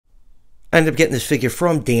I ended up getting this figure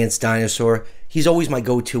from Dan's Dinosaur. He's always my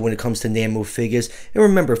go-to when it comes to Nanmu figures. And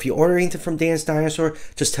remember, if you order anything from Dan's Dinosaur,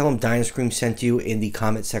 just tell him Dinoscream sent you in the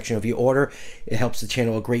comment section of your order. It helps the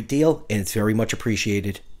channel a great deal, and it's very much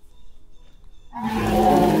appreciated.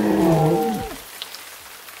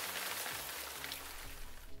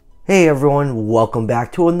 Hey everyone, welcome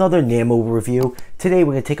back to another Nanmu review. Today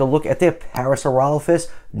we're going to take a look at the Parasaurolophus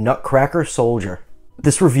Nutcracker Soldier.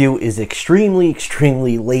 This review is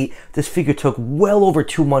extremely late. This figure took well over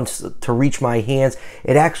 2 months to reach my hands.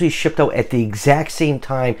 It actually shipped out at the exact same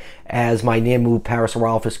time as my Nanmu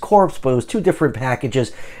Parasaurolophus corpse, but it was 2 different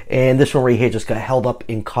packages, and this one right here just got held up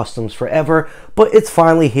in customs forever. But it's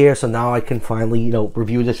finally here, so now I can finally,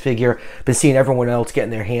 review this figure. Been seeing everyone else getting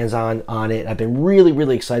their hands on it. I've been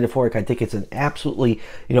really excited for it. I think it's an absolutely,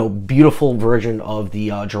 beautiful version of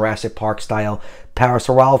the Jurassic Park style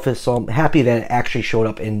Parasaurolophus, so I'm happy that it actually showed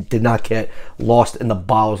up and did not get lost in the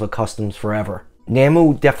bowels of customs forever.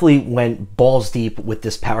 Nanmu definitely went balls deep with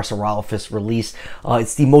this Parasaurolophus release.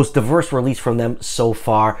 It's the most diverse release from them so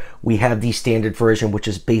far. We have the standard version, which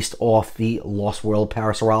is based off the Lost World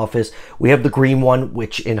Parasaurolophus. We have the green one,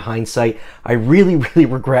 which in hindsight, I really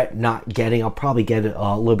regret not getting. I'll probably get it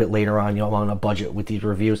a little bit later on. I'm on a budget with these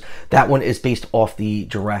reviews. That one is based off the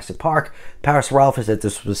Jurassic Park Parasaurolophus that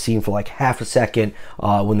this was seen for like half a second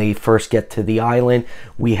when they first get to the island.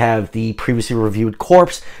 We have the previously reviewed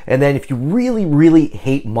corpse, and then if you really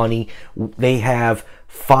hate money, they have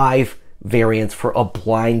 5 variants for a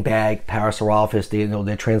blind bag Parasaurolophus.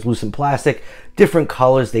 They're translucent plastic, different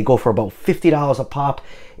colors. They go for about $50 a pop,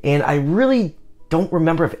 and I really don't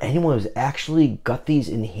remember if anyone has actually got these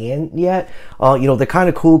in hand yet. They're kind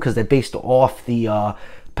of cool because they're based off the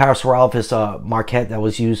Parasaurolophus marquette that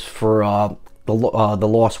was used for the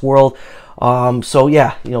Lost World. So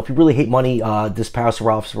yeah, if you really hate money, this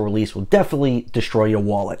Parasaurolophus release will definitely destroy your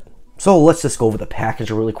wallet. So let's just go over the package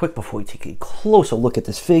really quick before we take a closer look at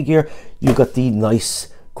this figure. You got the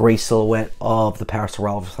nice gray silhouette of the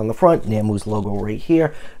Parasaurolophus on the front, Nanmu's logo right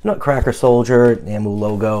here, Nutcracker Soldier, Nanmu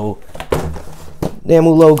logo,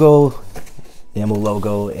 Nanmu logo, Nanmu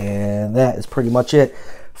logo, and that is pretty much it.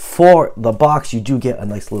 For the box, you do get a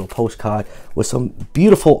nice little postcard with some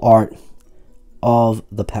beautiful art of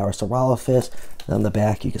the Parasaurolophus. And on the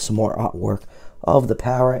back, you get some more artwork of the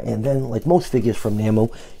para, and then like most figures from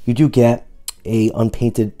Nanmu, you do get a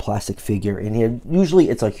unpainted plastic figure in here. Usually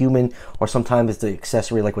it's a human, or sometimes it's the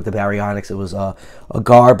accessory, like with the Baryonyx it was a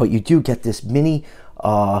guard, but you do get this mini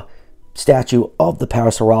statue of the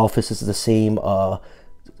Parasaurolophus. This is the same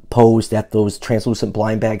pose that those translucent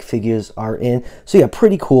blind bag figures are in. So yeah,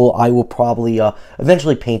 pretty cool. I will probably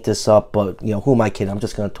eventually paint this up, but who am I kidding? I'm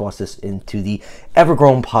just going to toss this into the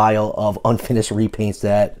ever-grown pile of unfinished repaints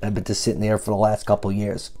that have been just sitting there for the last couple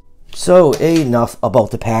years. So enough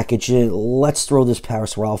about the packaging. Let's throw this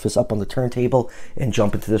Parasaurolophus up on the turntable and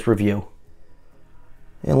jump into this review.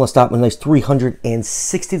 And let's start with a nice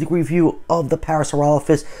 360-degree view of the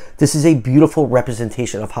Parasaurolophus. This is a beautiful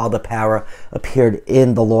representation of how the para appeared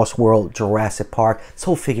in the Lost World Jurassic Park. This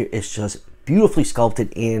whole figure is just beautifully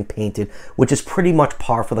sculpted and painted, which is pretty much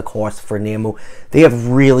par for the course for Nanmu. They have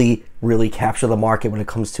really captured the market when it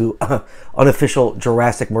comes to unofficial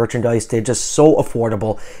Jurassic merchandise. They're just so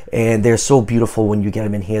affordable, and they're so beautiful when you get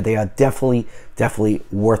them in here. They are definitely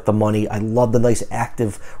worth the money. I love the nice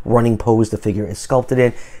active running pose the figure is sculpted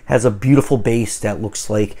in. Has a beautiful base that looks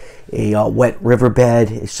like a wet riverbed.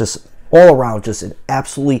 It's just all around just an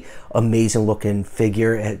absolutely amazing looking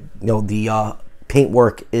figure. The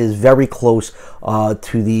paintwork is very close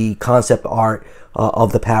to the concept art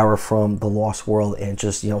of the para from the Lost World, and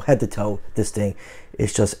just head to toe, this thing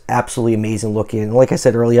is just absolutely amazing looking. And like I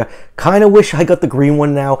said earlier, kind of wish I got the green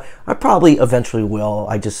one now. I probably eventually will.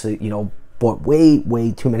 I just bought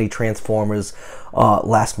way too many Transformers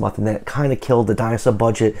last month, and then it kind of killed the Dinosaur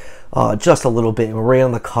budget just a little bit. And we're right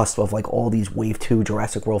on the cusp of like all these Wave 2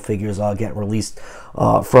 Jurassic World figures getting released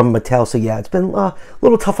from Mattel. So yeah, it's been a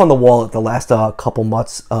little tough on the wallet the last couple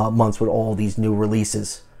months with all these new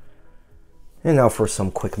releases. And now for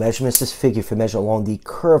some quick measurements. This figure, if you measure along the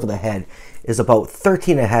curve of the head, is about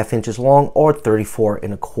 13.5 inches long, or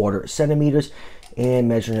 34.25 centimeters. And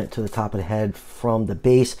measuring it to the top of the head from the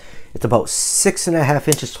base, it's about 6.5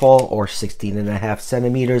 inches tall, or 16.5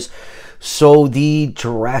 centimeters. So the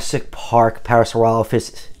Jurassic Park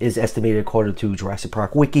Parasaurolophus is estimated, according to Jurassic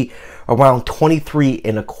Park Wiki, around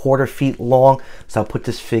 23.25 feet long. So I'll put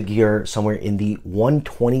this figure somewhere in the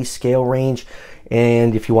 120 scale range.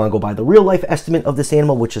 And if you want to go by the real life estimate of this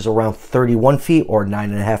animal, which is around 31 feet or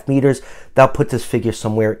 9.5 meters, that'll put this figure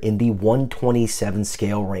somewhere in the 127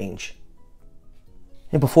 scale range.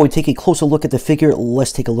 And before we take a closer look at the figure,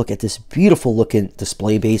 let's take a look at this beautiful looking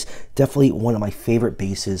display base. Definitely one of my favorite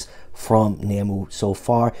bases from Nanmu so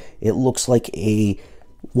far. It looks like a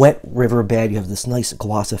wet riverbed. You have this nice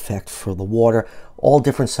gloss effect for the water. All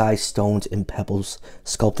different size stones and pebbles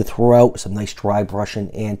sculpted throughout. Some nice dry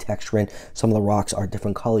brushing and texturing. Some of the rocks are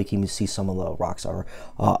different color. You can even see some of the rocks are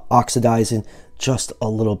oxidizing just a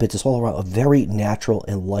little bit. Just all around a very natural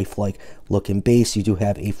and lifelike looking base. You do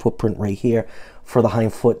have a footprint right here for the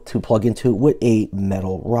hind foot to plug into with a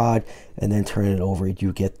metal rod, and then turn it over,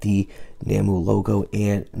 you get the Nanmu logo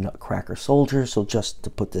and Nutcracker soldier. So just to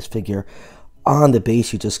put this figure on the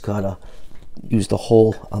base, you just gotta use the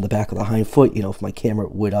hole on the back of the hind foot. You know, if my camera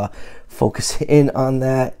would focus in on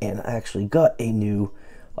that. And I actually got a new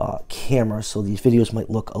camera, so these videos might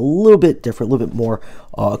look a little bit different, a little bit more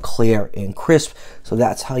clear and crisp. So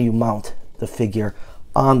that's how you mount the figure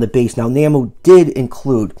on the base. Now, Nanmu did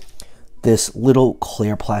include this little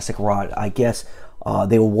clear plastic rod. I guess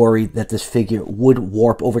they were worried that this figure would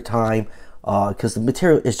warp over time because the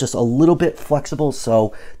material is just a little bit flexible.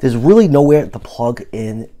 So there's really nowhere to plug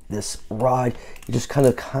in this rod. You just kind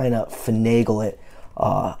of finagle it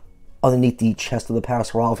underneath the chest of the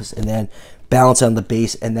Parasaurolophus and then balance on the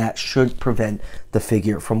base, and that should prevent the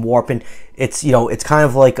figure from warping. It's, you know, it's kind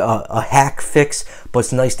of like a hack fix, but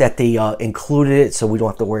it's nice that they included it so we don't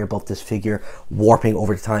have to worry about this figure warping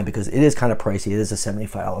over time, because it is kind of pricey. It is a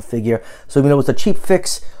 $75 figure, so even though it's a cheap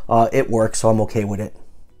fix, it works, so I'm okay with it.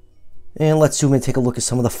 And let's zoom in and take a look at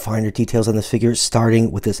some of the finer details on this figure,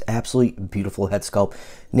 starting with this absolutely beautiful head sculpt.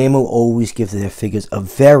 Nanmu always gives their figures a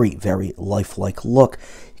very, very lifelike look.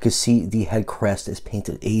 You can see the head crest is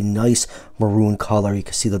painted a nice maroon color. You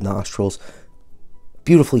can see the nostrils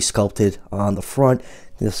beautifully sculpted on the front.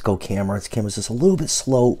 Let's go camera. This camera's just a little bit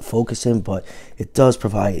slow focusing, but it does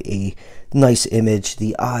provide a nice image.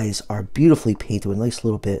 The eyes are beautifully painted with a nice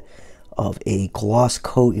little bit of a gloss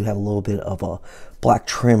coat. You have a little bit of a black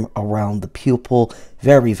trim around the pupil.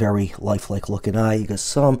 Very, very lifelike looking eye. You got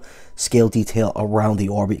some scale detail around the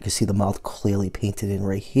orbit. You can see the mouth clearly painted in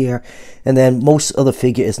right here. And then most of the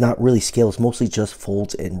figure is not really scale. It's mostly just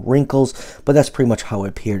folds and wrinkles, but that's pretty much how it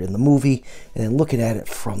appeared in the movie. And then looking at it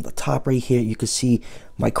from the top right here, you can see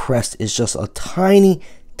my crest is just a tiny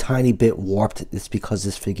bit warped. It's because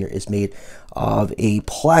this figure is made of a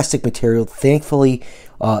plastic material. Thankfully,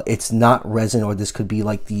 it's not resin, or this could be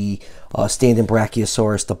like the standing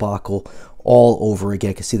Brachiosaurus debacle all over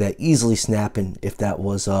again. I can see that easily snapping if that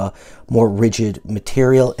was a more rigid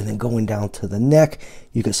material. And then going down to the neck,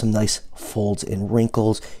 you get some nice folds and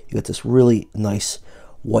wrinkles. You get this really nice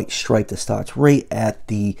white stripe that starts right at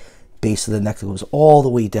the base of the neck that goes all the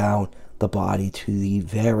way down the body to the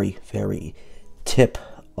very, very tip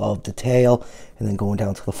of the tail, and then going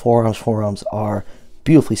down to the forearms. Forearms are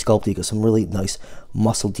beautifully sculpted. You got some really nice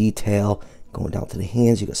muscle detail. Going down to the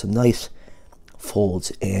hands, you got some nice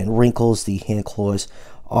folds and wrinkles. The hand claws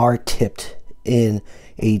are tipped in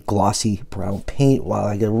a glossy brown paint. While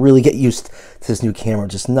I gotta really get used to this new camera,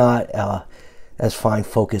 just not as fine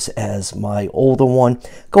focus as my older one.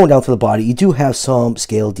 Going down to the body, you do have some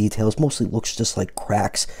scale details. Mostly looks just like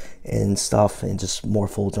cracks and stuff, and just more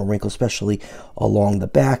folds and wrinkles, especially along the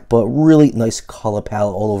back, but really nice color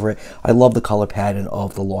palette all over it. I love the color pattern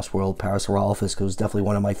of the Lost World Parasaurolophus, because it was definitely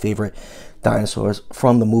one of my favorite dinosaurs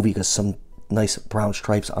from the movie, because some nice brown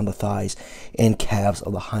stripes on the thighs and calves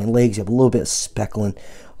of the hind legs. You have a little bit of speckling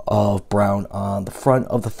of brown on the front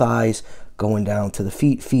of the thighs. Going down to the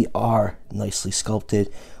feet, feet are nicely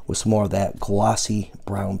sculpted with some more of that glossy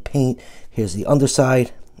brown paint. Here's the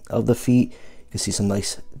underside of the feet. You can see some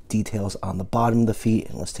nice details on the bottom of the feet.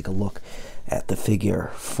 And let's take a look at the figure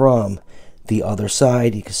from the other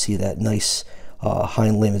side. You can see that nice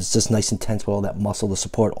hind limb is just nice and tense with all that muscle to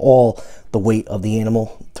support all the weight of the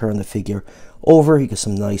animal. Turn the figure over, you get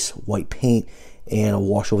some nice white paint and a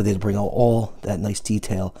wash over there to bring out all that nice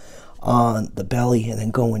detail on the belly. And then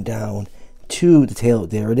going down to the tail,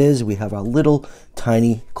 there it is. We have our little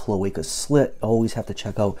tiny cloaca slit. Always have to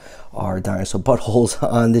check out our dinosaur buttholes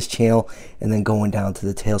on this channel. And then going down to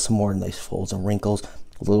the tail, some more nice folds and wrinkles.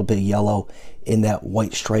 A little bit of yellow in that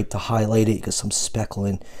white stripe to highlight it. You get some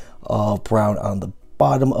speckling of brown on the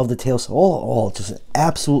bottom of the tail. So all just an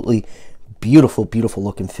absolutely beautiful, beautiful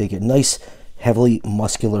looking figure. Nice, heavily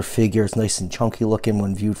muscular figure. It's nice and chunky looking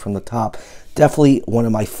when viewed from the top. Definitely one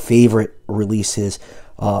of my favorite releases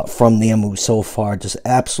from Nanmu so far. Just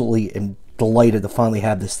absolutely am delighted to finally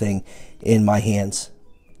have this thing in my hands.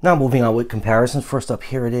 Now moving on with comparisons. First up,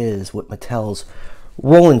 here it is with Mattel's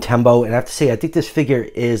rolling tempo, and I have to say I think this figure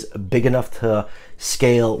is big enough to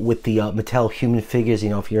scale with the Mattel human figures. You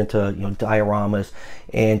know, if you're into dioramas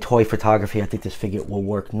and toy photography, I think this figure will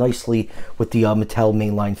work nicely with the Mattel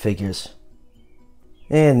mainline figures.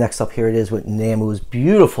 And next up, here it is with Nanmu's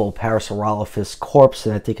beautiful Parasaurolophus corpse,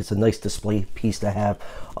 and I think it's a nice display piece to have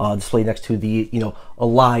displayed next to the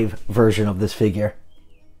alive version of this figure.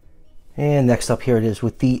 And next up, here it is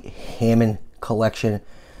with the Hammond collection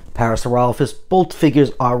Parasaurolophus. Both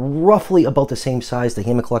figures are roughly about the same size. The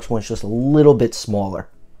Hammond collection one is just a little bit smaller.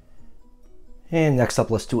 And next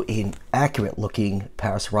up, let's do an accurate looking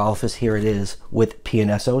Parasaurolophus. Here it is with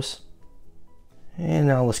Pianessos. And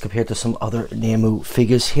now let's compare it to some other Nanmu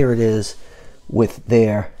figures. Here it is with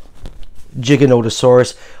their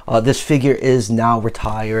Giganotosaurus. This figure is now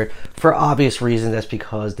retired for obvious reasons. That's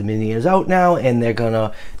because Dominion is out now, and they're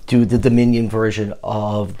gonna do the Dominion version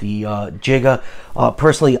of the Giga.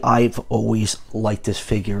 Personally, I've always liked this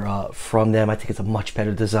figure from them. I think it's a much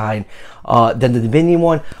better design than the Dominion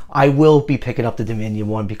one. I will be picking up the Dominion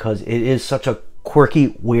one because it is such a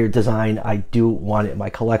quirky, weird design. I do want it in my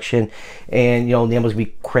collection, and Nanmu's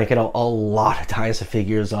be cranking out a lot of Dinosaur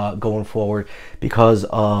figures going forward because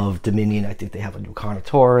of Dominion. I think they have a new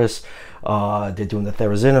Carnotaurus. They're doing the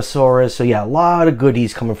Therizinosaurus. So yeah, a lot of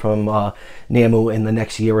goodies coming from Nanmu in the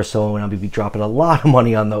next year or so, and I'll be dropping a lot of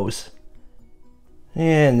money on those.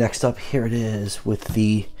 And next up, here it is with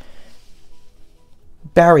the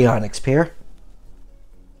Baryonyx pair.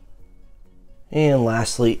 And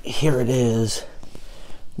lastly, here it is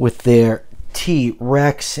with their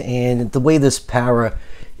T-Rex. And the way this para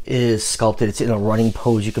is sculpted, it's in a running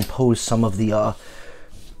pose. You can pose some of the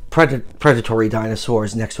predatory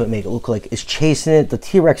dinosaurs next to it, make it look like it's chasing it. The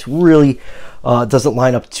T-Rex really doesn't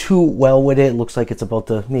line up too well with it. It looks like it's about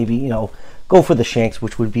to maybe, go for the shanks,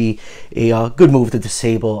 which would be a good move to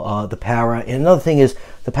disable the para. And another thing is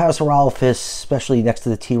the Parasaurolophus, especially next to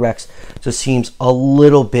the T-Rex, just seems a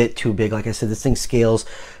little bit too big. Like I said, this thing scales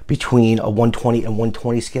between a 120 and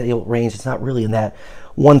 120 scale range. It's not really in that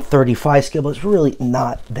 135 scale, but it's really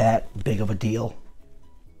not that big of a deal.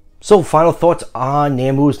 So final thoughts on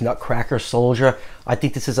Nanmu's Nutcracker Soldier. I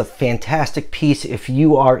think this is a fantastic piece. If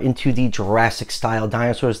you are into the Jurassic style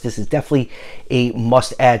dinosaurs, this is definitely a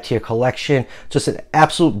must add to your collection. Just an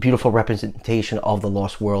absolute beautiful representation of the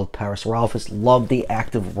Lost World Parasaurolophus. Love the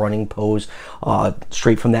active running pose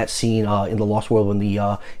straight from that scene in the Lost World when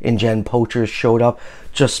the InGen poachers showed up.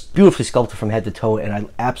 Just beautifully sculpted from head to toe, and I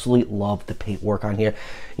absolutely love the paint work on here.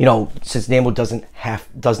 Since Nanmu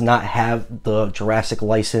does not have the Jurassic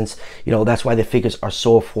license, that's why the figures are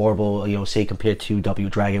so affordable, say compared to W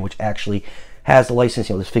Dragon, which actually has the license.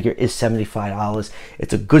 This figure is $75.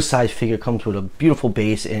 It's a good size figure, comes with a beautiful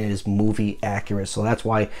base, and it is movie accurate. So that's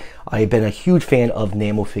why I've been a huge fan of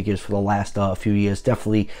Nanmu figures for the last few years.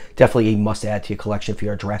 Definitely a must add to your collection if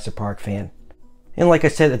you're a Jurassic Park fan. And like I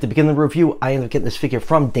said at the beginning of the review, I ended up getting this figure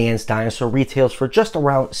from Dan's Dinosaur. Retails for just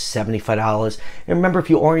around $75. And remember, if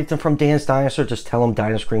you order anything from Dan's Dinosaur, just tell them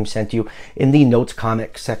Dinoscream sent you in the notes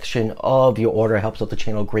comment section of your order. It helps out the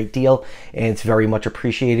channel a great deal, and it's very much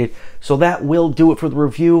appreciated. So that will do it for the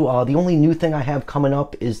review. The only new thing I have coming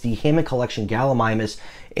up is the Hammond Collection Gallimimus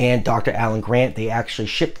and Dr. Alan Grant. They actually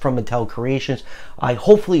shipped from Mattel Creations. I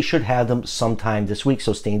hopefully should have them sometime this week,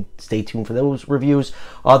 so stay tuned for those reviews.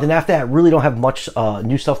 Then after that, I really don't have much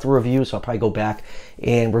new stuff to review, so I'll probably go back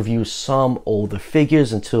and review some older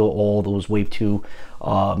figures until all those Wave 2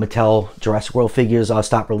 Mattel Jurassic World figures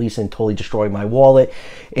stop releasing and totally destroy my wallet.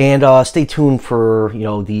 And stay tuned for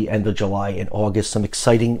the end of July and August, some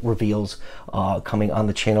exciting reveals coming on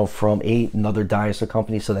the channel from another dinosaur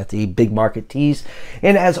company, so that's a big market tease.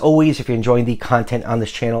 And as always, if you're enjoying the content on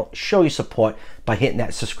this channel, show your support by hitting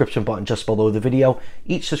that subscription button just below the video.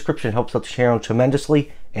 Each subscription helps out the channel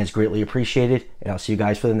tremendously and is greatly appreciated, and I'll see you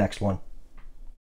guys for the next one.